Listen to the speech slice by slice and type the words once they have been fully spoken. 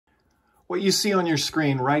What you see on your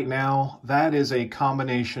screen right now, that is a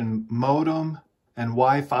combination modem and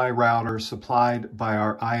Wi-Fi router supplied by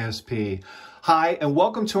our ISP. Hi, and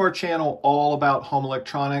welcome to our channel all about home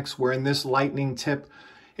electronics, where in this lightning tip,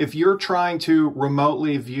 if you're trying to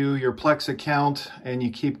remotely view your Plex account and you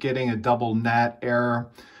keep getting a double NAT error,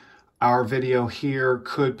 our video here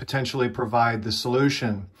could potentially provide the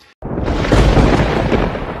solution.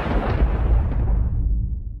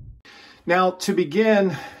 Now, to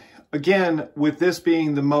begin, again, with this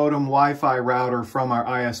being the modem Wi-Fi router from our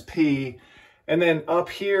ISP, and then up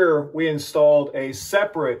here we installed a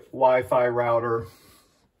separate Wi-Fi router.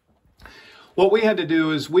 What we had to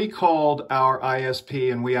do is we called our ISP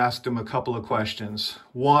and we asked them a couple of questions.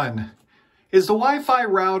 One, is the Wi-Fi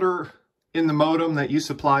router in the modem that you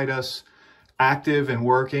supplied us active and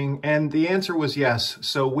working? And the answer was yes.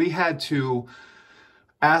 So we had to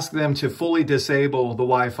ask them to fully disable the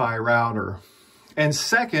Wi-Fi router. And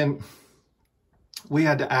second, we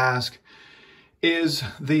had to ask, is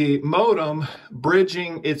the modem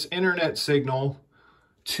bridging its internet signal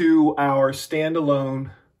to our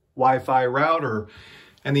standalone Wi-Fi router?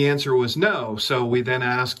 And the answer was no. So we then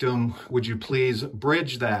asked them, would you please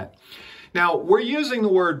bridge that? Now, we're using the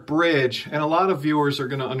word bridge, and a lot of viewers are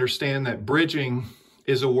going to understand that bridging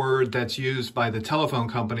is a word that's used by the telephone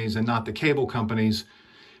companies and not the cable companies,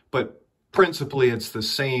 but principally it's the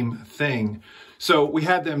same thing. So we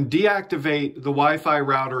had them deactivate the Wi-Fi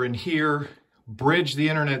router in here, bridge the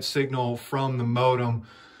internet signal from the modem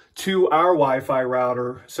to our Wi-Fi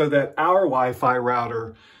router so that our Wi-Fi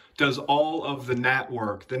router does all of the NAT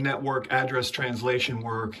work, the network address translation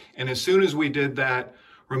work. And as soon as we did that,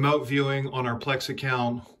 remote viewing on our Plex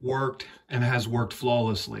account worked and has worked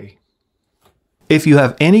flawlessly. If you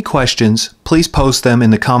have any questions, please post them in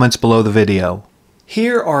the comments below the video.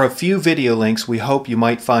 Here are a few video links we hope you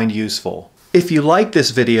might find useful. If you liked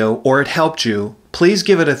this video or it helped you, please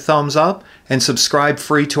give it a thumbs up and subscribe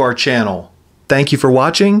free to our channel. Thank you for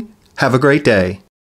watching. Have a great day.